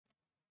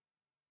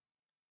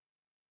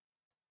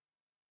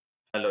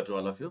Hello to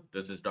all of you.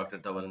 This is Dr.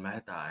 Dhaval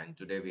Maheta, and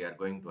today we are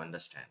going to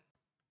understand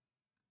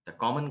the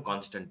common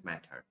constant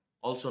method,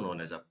 also known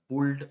as a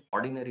pooled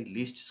ordinary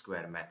least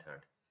square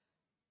method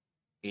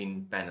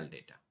in panel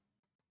data.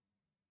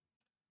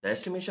 The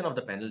estimation of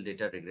the panel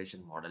data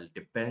regression model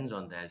depends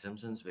on the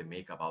assumptions we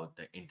make about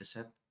the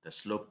intercept, the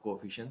slope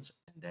coefficients,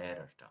 and the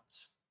error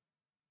terms.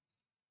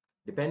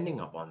 Depending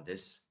upon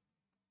this,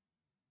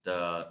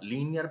 the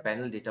linear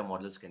panel data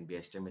models can be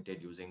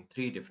estimated using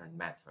three different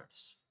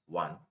methods.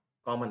 One,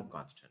 common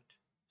constant.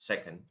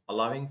 Second,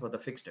 allowing for the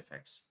fixed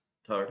effects.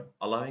 Third,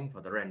 allowing for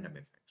the random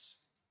effects.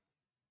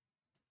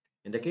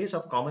 In the case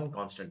of common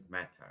constant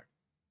method,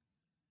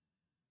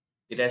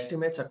 it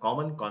estimates a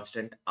common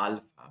constant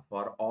alpha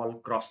for all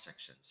cross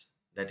sections,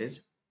 that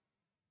is,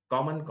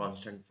 common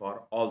constant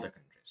for all the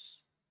countries.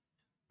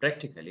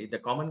 Practically, the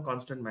common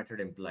constant method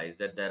implies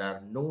that there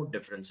are no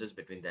differences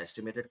between the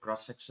estimated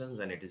cross sections,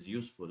 and it is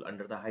useful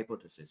under the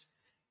hypothesis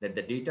that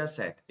the data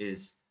set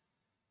is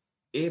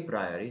a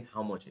priori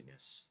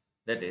homogeneous.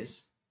 That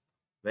is,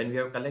 when we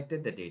have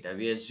collected the data,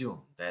 we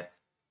assume that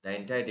the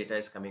entire data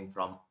is coming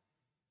from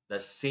the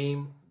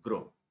same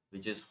group,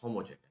 which is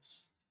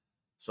homogeneous.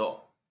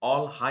 So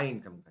all high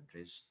income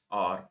countries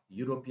are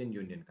European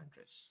Union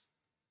countries.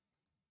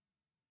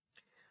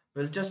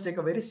 We'll just take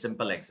a very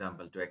simple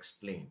example to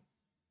explain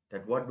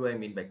that what do I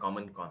mean by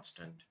common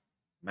constant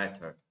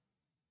method.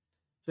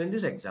 So in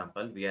this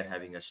example, we are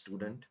having a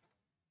student,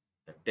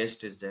 the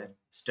test is there,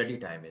 study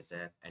time is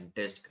there, and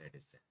test grade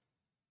is there.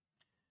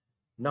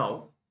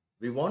 Now,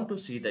 we want to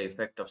see the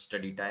effect of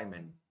study time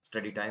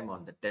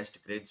on the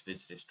test grades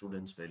which the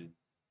students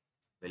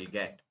will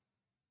get.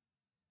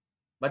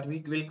 But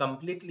we will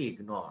completely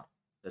ignore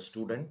the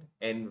student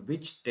and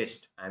which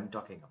test I am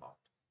talking about.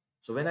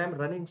 So when I am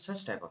running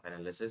such type of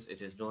analysis,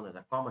 it is known as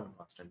a common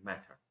constant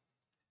method.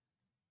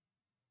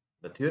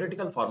 The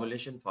theoretical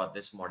formulation for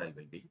this model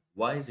will be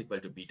y is equal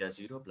to beta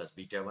 0 plus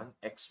beta 1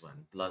 x1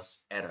 plus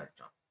error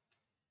term.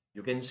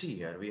 You can see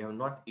here we have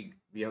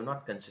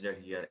not considered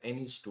here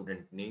any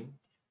student name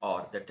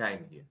or the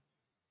time here.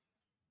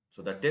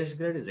 So the test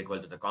grade is equal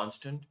to the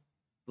constant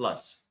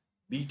plus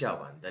beta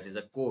 1, that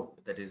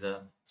is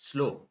a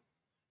slope,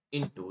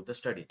 into the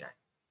study time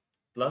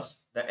plus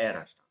the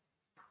error term.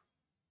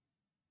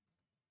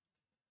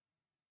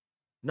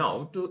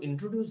 Now to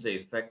introduce the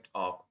effect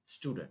of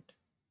student,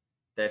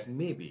 that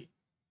may be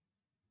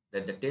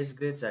that the test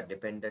grades are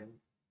depend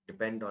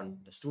on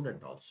the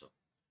student also.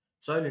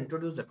 So I will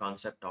introduce the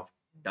concept of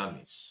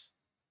dummies,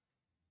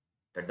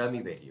 the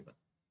dummy variable.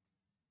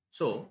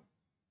 So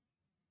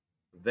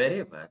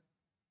wherever,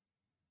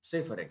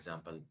 say for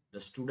example,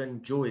 the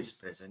student Joe is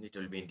present, it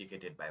will be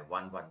indicated by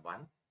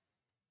 111.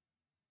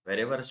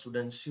 Wherever a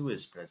student Sue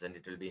is present,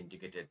 it will be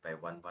indicated by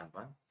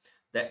 111.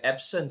 The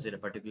absence in a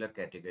particular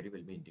category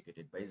will be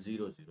indicated by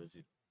 000.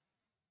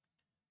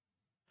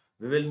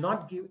 We will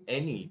not give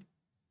any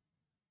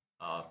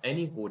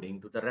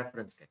coding to the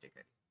reference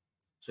category.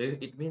 So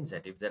it means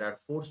that if there are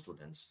 4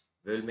 students,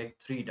 we will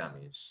make 3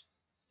 dummies.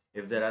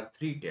 If there are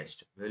 3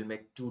 tests, we will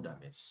make 2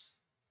 dummies.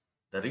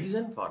 The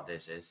reason for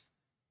this is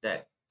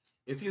that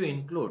if you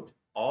include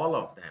all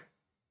of them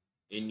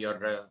in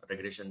your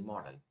regression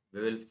model,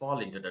 we will fall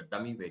into the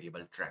dummy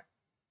variable trap.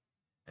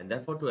 And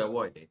therefore, to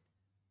avoid it,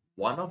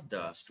 one of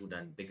the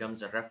student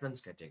becomes a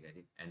reference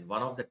category and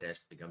one of the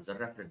test becomes a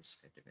reference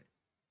category.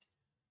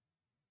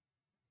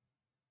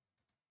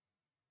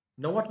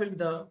 Now, what will be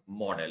the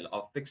model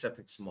of fixed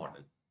effects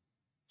model?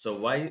 So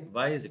y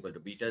is equal to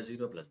beta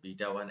 0 plus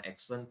beta 1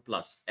 x1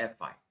 plus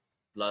fi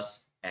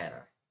plus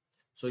error.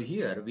 So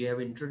here we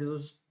have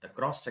introduced the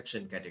cross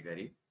section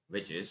category,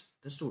 which is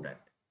the student.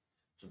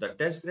 So the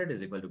test grade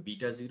is equal to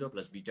beta 0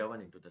 plus beta 1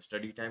 into the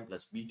study time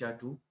plus beta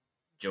 2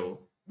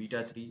 Joe,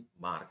 beta 3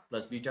 Mark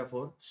plus beta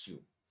 4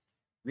 Sue.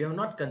 We have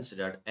not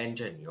considered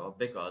Antonio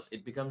because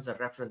it becomes a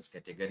reference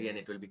category and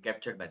it will be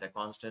captured by the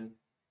constant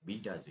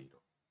beta 0.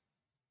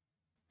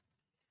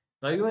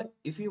 Now,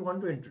 if you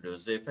want to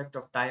introduce the effect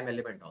of time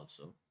element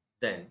also,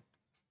 then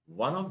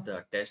one of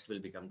the test will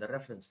become the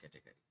reference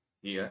category.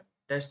 Here,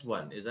 test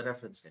 1 is a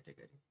reference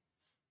category.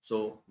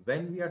 So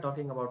when we are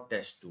talking about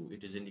test 2,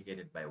 it is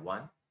indicated by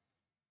 1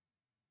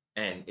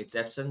 and its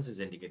absence is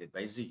indicated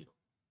by 0.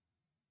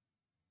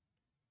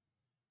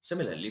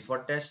 Similarly, for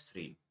test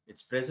 3,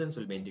 its presence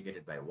will be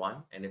indicated by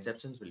 1 and its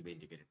absence will be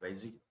indicated by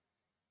 0.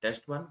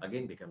 Test 1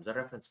 again becomes a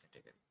reference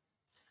category.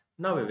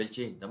 Now we will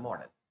change the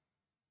model.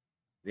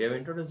 We have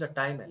introduced the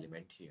time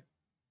element here.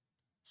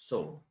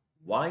 So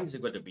y is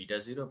equal to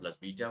beta 0 plus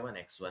beta 1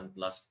 x1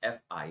 plus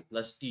fi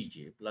plus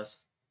tj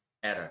plus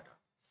error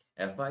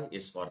term. Fi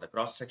is for the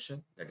cross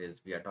section, that is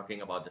we are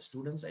talking about the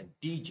students, and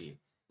tj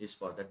is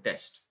for the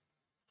test.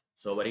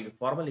 So our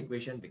formal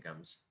equation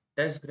becomes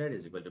test grade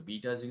is equal to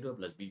beta 0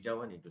 plus beta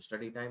 1 into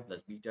study time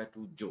plus beta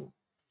 2 Joe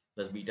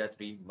plus beta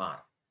 3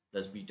 Mark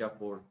plus beta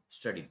 4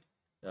 study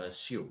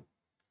Sue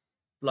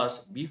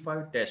plus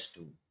b5 test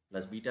 2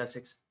 plus beta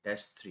 6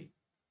 test 3.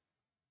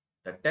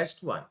 The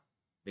test 1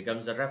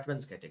 becomes the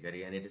reference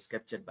category and it is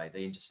captured by the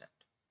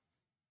intercept.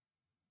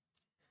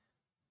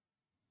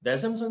 The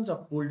assumptions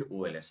of pooled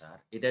OLS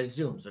are, it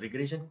assumes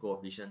regression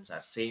coefficients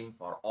are same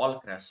for all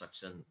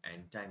cross-section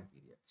and time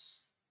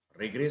periods.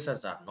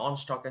 Regressors are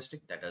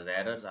non-stochastic, that is,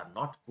 errors are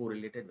not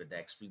correlated with the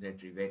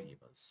explanatory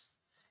variables.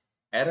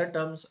 Error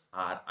terms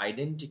are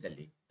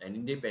identically and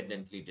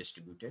independently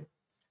distributed,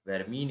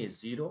 where mean is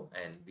 0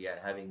 and we are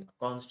having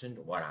a constant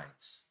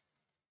variance.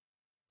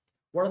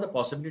 What are the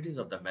possibilities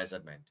of the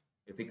measurement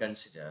if we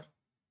consider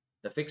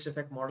the fixed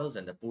effect models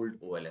and the pooled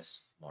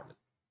OLS model?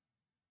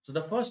 So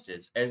the first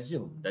is,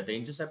 assume that the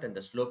intercept and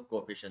the slope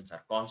coefficients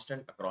are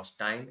constant across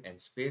time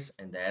and space,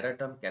 and the error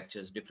term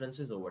captures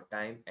differences over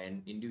time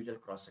and individual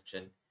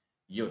cross-section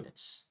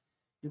units.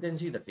 You can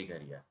see the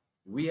figure here.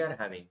 We are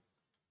having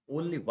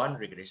only one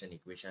regression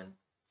equation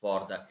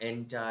for the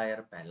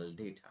entire panel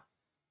data.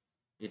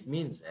 It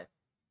means that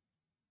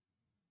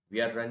we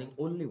are running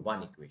only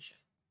one equation.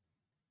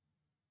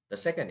 The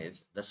second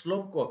is, the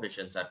slope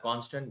coefficients are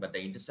constant, but the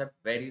intercept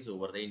varies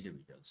over the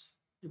individuals.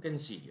 You can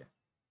see here.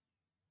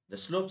 The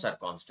slopes are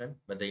constant,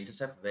 but the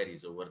intercept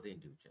varies over the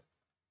individual.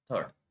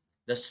 Third,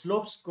 the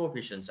slopes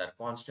coefficients are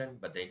constant,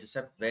 but the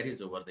intercept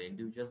varies over the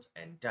individuals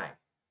and time.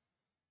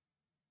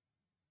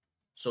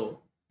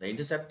 So the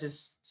intercept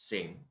is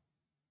same,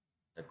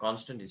 the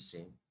constant is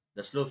same,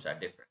 the slopes are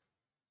different.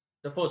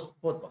 The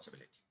fourth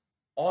possibility,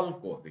 all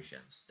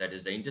coefficients, that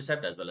is the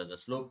intercept as well as the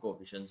slope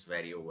coefficients,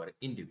 vary over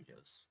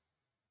individuals.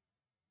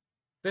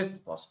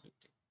 Fifth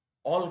possibility,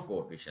 all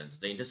coefficients,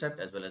 the intercept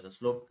as well as the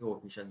slope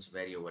coefficients,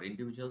 vary over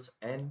individuals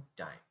and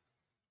time.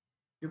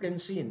 You can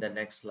see in the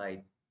next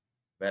slide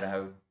where I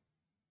have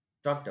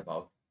talked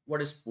about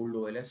what is pooled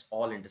OLS.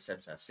 All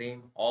intercepts are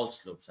same, all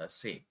slopes are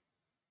same.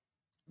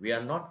 We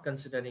are not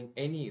considering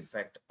any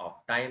effect of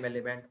time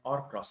element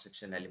or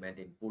cross-section element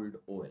in pooled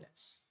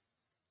OLS.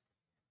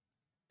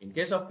 In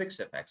case of fixed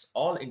effects,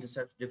 all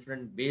intercepts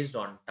different based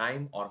on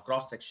time or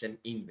cross-section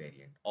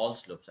invariant. All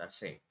slopes are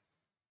same.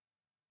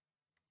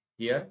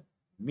 Here,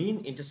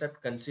 mean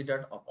intercept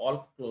considered of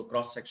all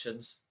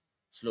cross-sections,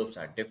 slopes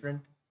are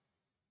different.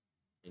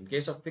 In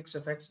case of fixed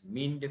effects,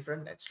 mean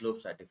different and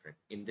slopes are different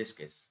in this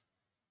case.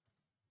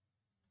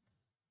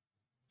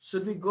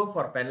 Should we go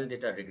for panel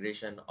data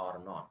regression or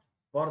not?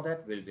 For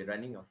that, we'll be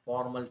running a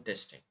formal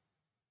testing.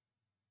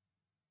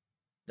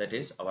 That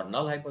is, our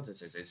null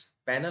hypothesis is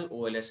panel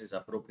OLS is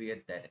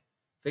appropriate than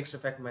fixed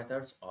effect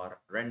methods or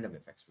random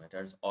effects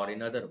methods, or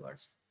in other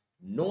words,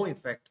 no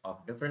effect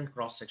of different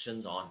cross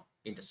sections on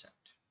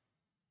intercept.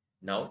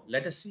 Now,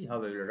 let us see how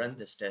we will run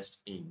this test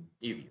in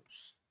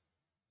Eviews.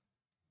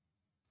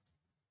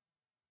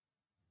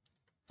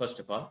 First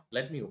of all,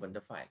 let me open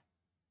the file.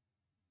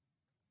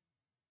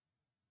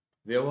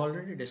 We have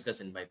already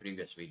discussed in my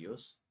previous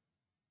videos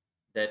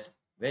that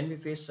when we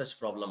face such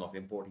problem of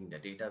importing the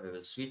data, we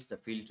will switch the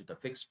field to the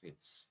fixed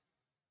fields.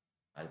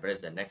 I'll press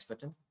the next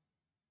button.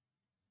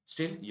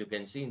 Still, you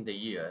can see in the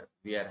year,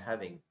 we are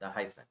having the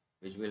hyphen,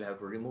 which we'll have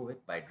to remove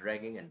it by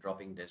dragging and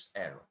dropping this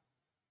arrow,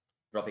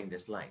 dropping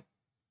this line.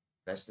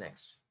 Press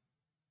next.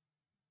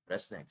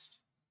 Press next.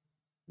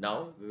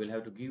 Now, we will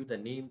have to give the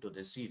name to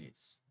this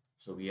series.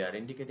 So we are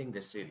indicating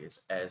this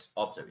series as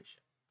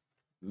observation.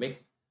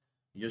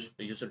 You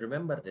should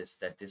remember this,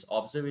 that this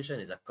observation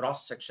is a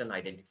cross-section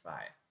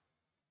identifier.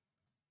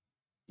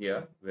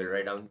 Here, we'll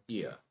write down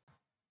year.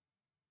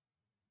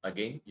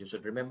 Again, you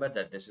should remember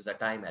that this is a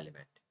time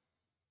element.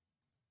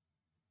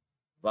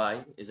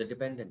 Y is a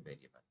dependent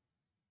variable.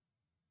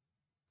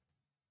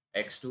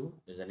 X2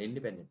 is an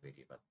independent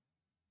variable.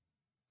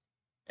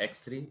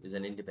 X3 is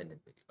an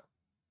independent variable.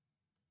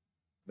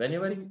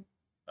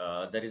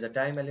 Whenever there is a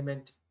time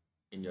element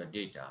in your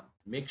data,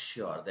 make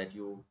sure that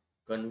you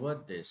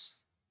convert this.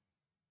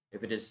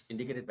 If it is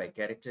indicated by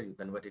character, you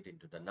convert it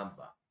into the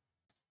number.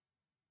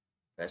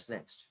 Press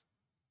next.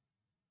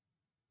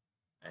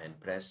 And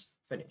press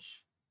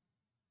finish.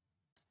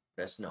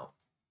 Press now.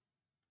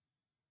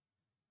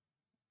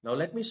 Now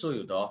let me show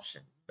you the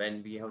option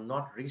when we have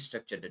not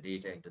restructured the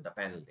data into the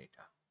panel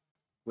data.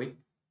 Quick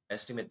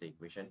estimate the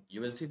equation.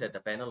 You will see that the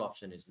panel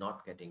option is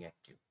not getting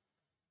active.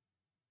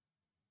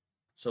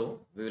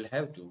 So we will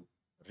have to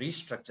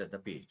restructure the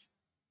page.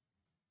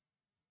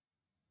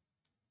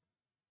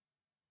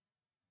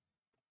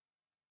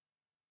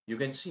 You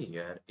can see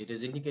here, it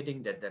is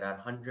indicating that there are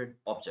 100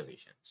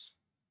 observations.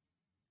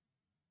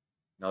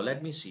 Now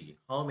let me see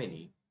how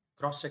many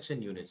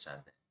cross-section units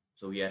are there.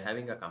 So we are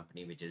having a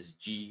company which is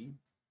G,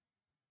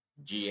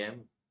 GM,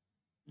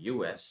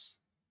 US,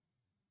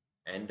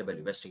 and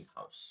W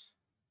Westinghouse.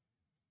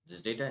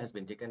 This data has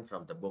been taken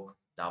from the book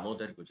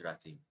Damodar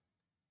Gujarati,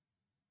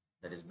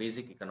 that is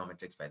Basic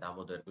Econometrics by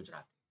Damodar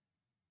Gujarati.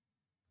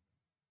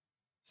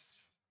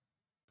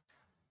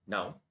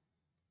 Now,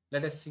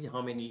 let us see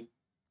how many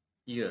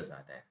years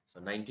are there. So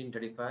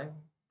 1935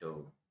 to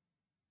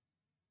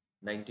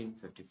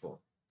 1954.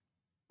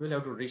 We'll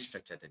have to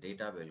restructure the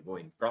data. We'll go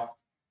in proc,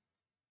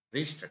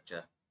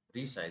 restructure,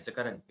 resize the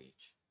current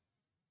page.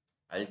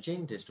 I'll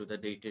change this to the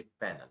dated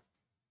panel.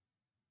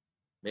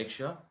 Make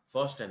sure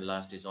first and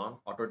last is on,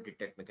 auto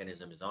detect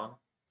mechanism is on,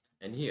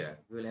 and here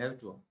we'll have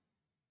to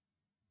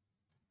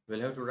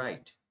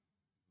write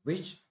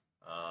which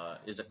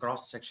is a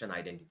cross-section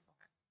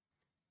identifier.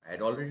 I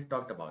had already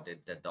talked about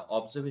it, that the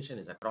observation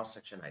is a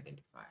cross-section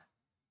identifier.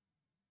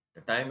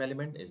 The time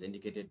element is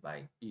indicated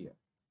by year.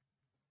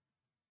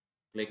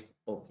 Click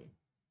OK.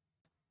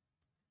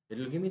 It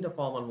will give me the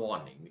formal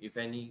warning if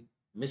any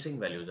missing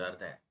values are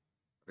there.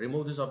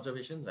 Remove these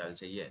observations, I will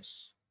say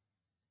yes.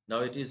 Now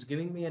it is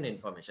giving me an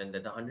information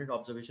that the 100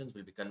 observations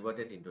will be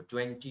converted into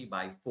 20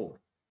 by 4.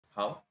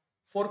 How?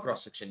 4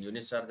 cross-section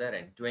units are there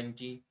and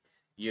 20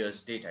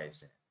 years data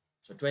is there.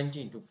 So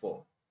 20 into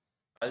 4.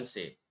 I'll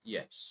say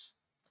yes.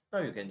 Now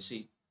you can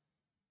see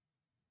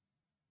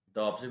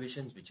the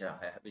observations which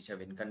have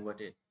been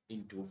converted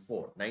into 4.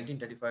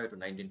 1935 to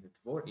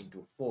 1954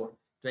 into 4.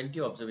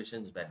 20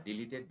 observations were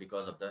deleted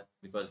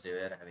because they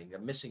were having a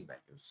missing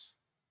values.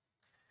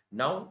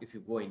 Now if you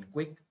go in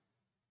quick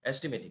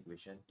estimate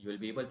equation, you will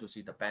be able to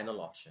see the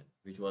panel option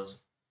which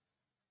was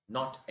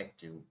not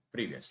active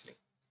previously.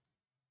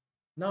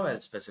 Now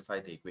I'll specify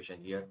the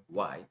equation here: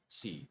 y,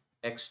 c,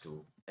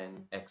 x2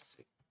 and x3.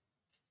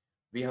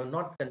 We have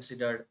not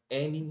considered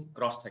any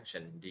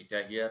cross-section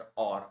data here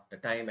or the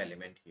time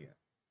element here.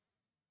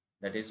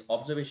 That is,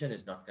 observation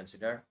is not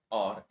considered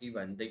or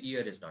even the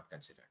year is not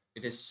considered.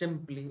 It is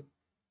simply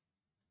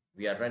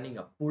we are running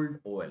a pooled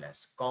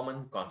OLS,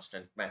 common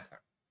constant method.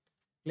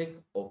 Click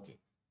OK.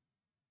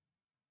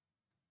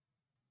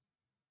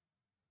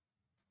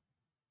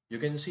 You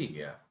can see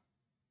here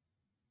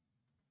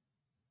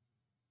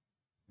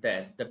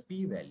that the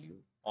p-value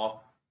of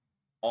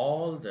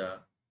all the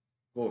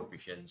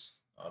coefficients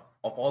of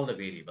all the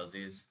variables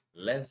is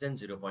less than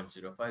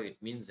 0.05. It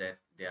means that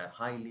they are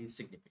highly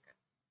significant.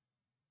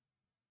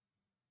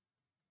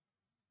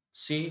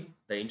 C,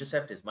 the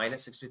intercept is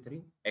minus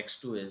 63,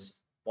 x2 is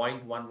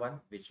 0.11,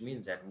 which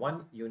means that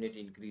 1 unit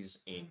increase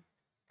in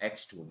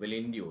x2 will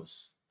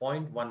induce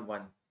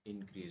 0.11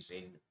 increase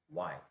in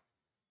y.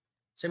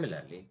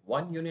 Similarly,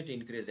 1 unit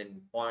increase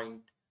in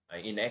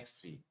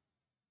x3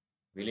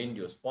 will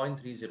induce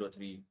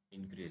 0.303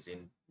 increase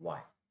in y.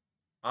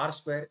 R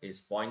square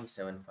is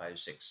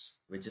 0.756,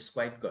 which is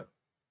quite good.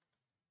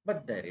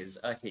 But there is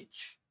a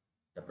hitch.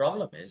 The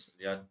problem is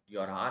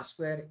your R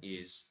square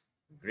is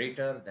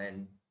greater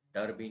than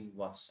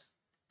Durbin-Watson.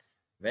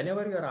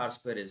 Whenever your R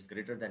square is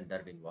greater than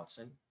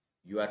Durbin-Watson,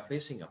 you are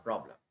facing a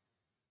problem.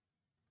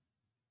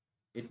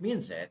 It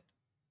means that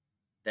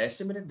the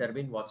estimated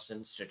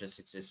Durbin-Watson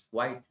statistics is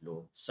quite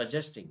low,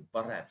 suggesting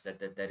perhaps that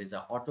there is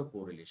an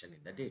autocorrelation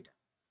in the data.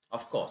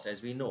 Of course,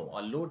 as we know,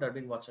 a low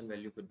Durbin-Watson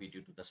value could be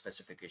due to the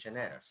specification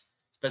errors.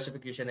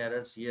 Specification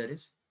errors here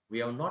is we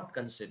have not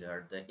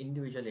considered the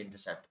individual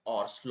intercept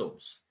or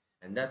slopes,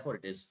 and therefore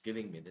it is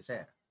giving me this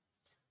error.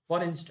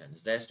 For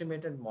instance, the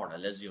estimated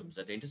model assumes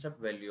that the intercept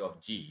value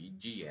of G,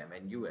 GM,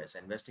 and US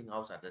and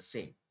Westinghouse are the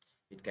same.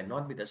 It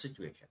cannot be the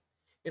situation.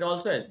 It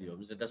also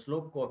assumes that the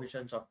slope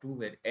coefficients of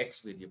two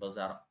X variables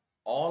are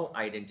all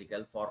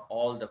identical for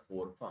all the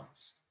 4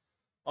 firms.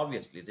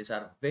 Obviously, these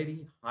are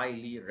very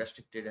highly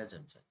restricted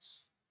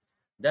assumptions.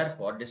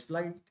 Therefore,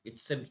 despite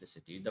its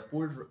simplicity, the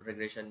pooled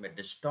regression may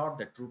distort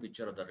the true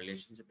picture of the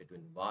relationship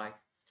between Y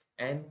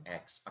and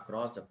X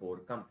across the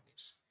 4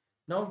 companies.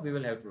 Now, we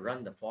will have to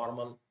run the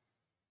formal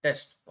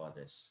test for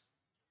this.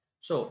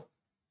 So,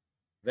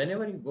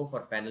 whenever you go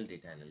for panel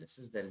data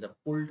analysis, there is a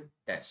pooled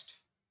test.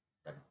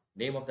 The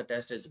name of the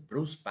test is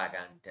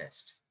breusch-pagan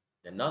test.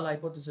 The null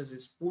hypothesis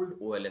is pooled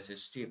OLS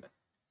is stable.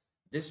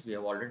 This we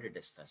have already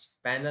discussed.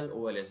 Panel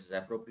OLS is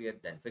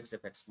appropriate than fixed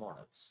effects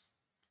models.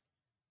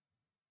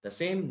 The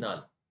same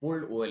null,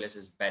 pooled OLS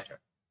is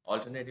better.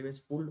 Alternative is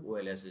pooled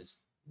OLS is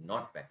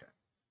not better.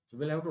 So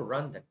we'll have to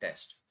run the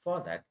test.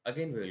 For that,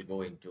 again, we will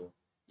go into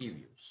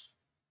Eviews.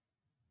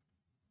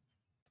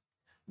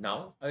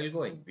 Now, I will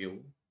go in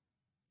View,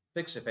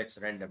 Fixed Effects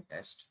Random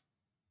Test.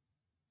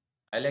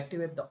 I'll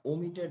activate the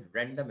omitted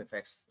random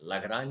effects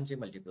Lagrange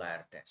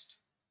multiplier test.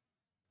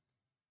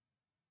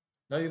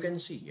 Now you can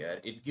see here,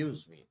 it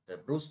gives me, the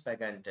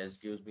breusch-pagan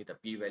test gives me the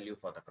p-value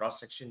for the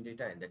cross-section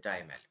data and the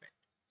time element.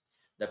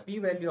 The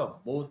p-value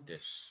of both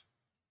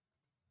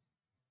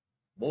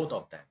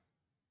of them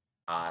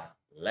are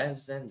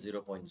less than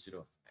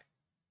 0.05.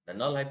 The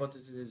null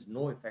hypothesis is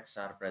no effects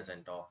are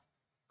present of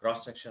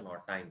cross-section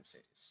or time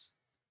series.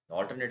 The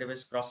alternative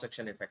is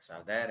cross-section effects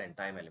are there and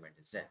time element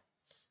is there.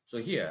 So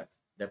here,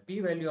 the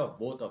p-value of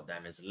both of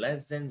them is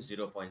less than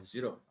 0.05.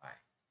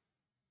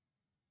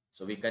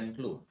 So we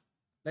conclude.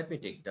 Let me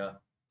take the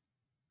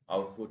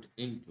output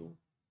into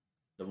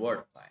the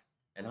Word file.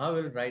 And how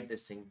we'll write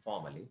this thing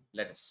formally,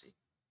 let us see.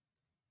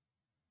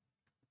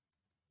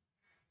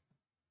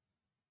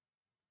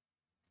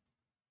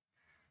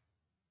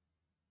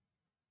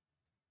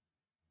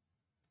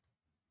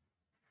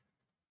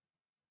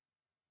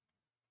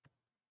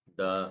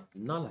 The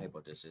null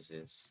hypothesis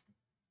is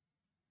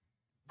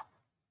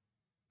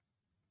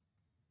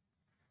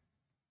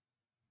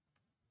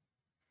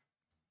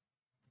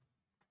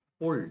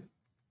pooled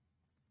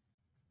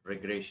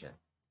regression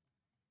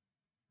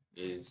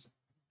is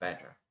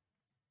better,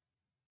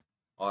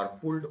 or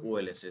pooled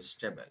OLS is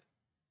stable,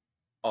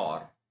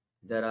 or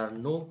there are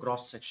no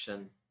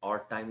cross-section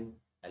or time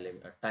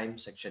time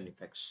section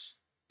effects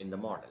in the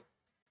model.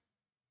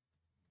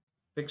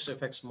 Fixed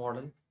effects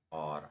model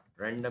or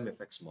random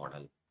effects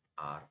model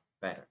are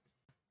better.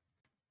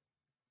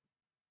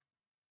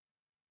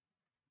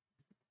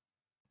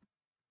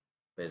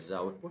 Where's the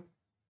output?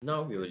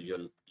 Now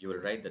you will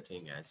write the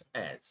thing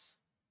as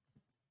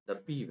the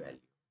p-value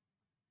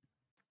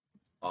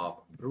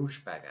of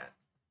breusch pagan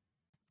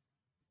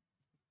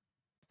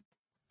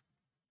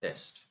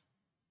test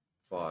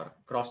for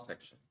cross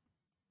section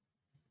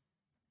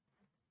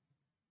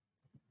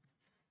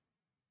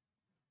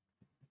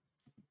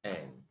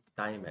and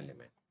time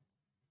element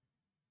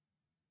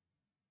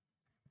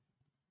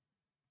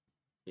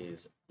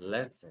is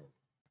less than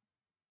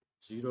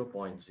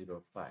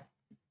 0.05.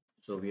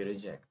 So we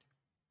reject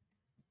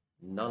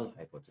null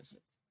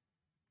hypothesis,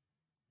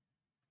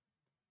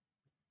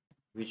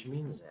 which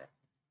means that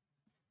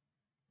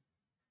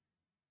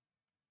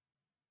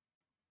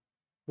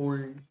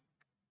pooled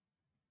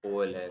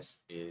OLS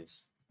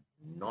is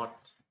not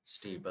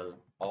stable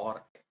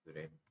or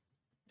accurate,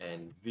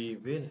 and we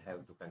will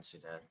have to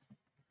consider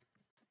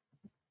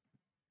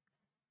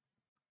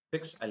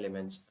fixed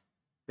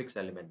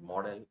element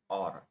model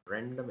or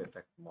random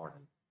effect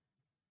model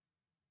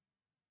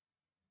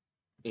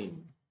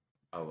in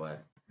our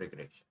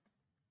regression.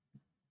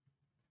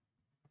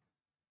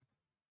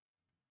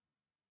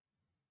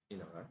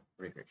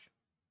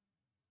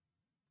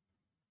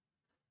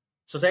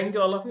 So thank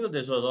you all of you.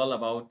 This was all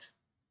about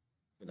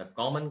the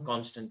common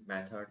constant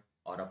method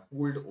or a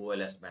pooled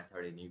OLS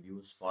method in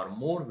Eviews. For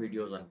more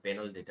videos on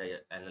panel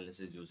data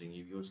analysis using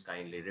Eviews,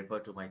 kindly refer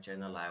to my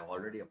channel. I have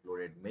already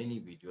uploaded many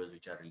videos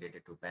which are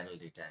related to panel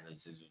data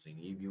analysis using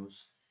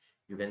Eviews.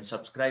 You can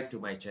subscribe to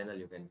my channel.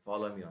 You can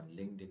follow me on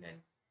LinkedIn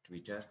and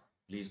Twitter.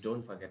 Please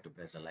don't forget to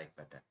press the like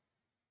button.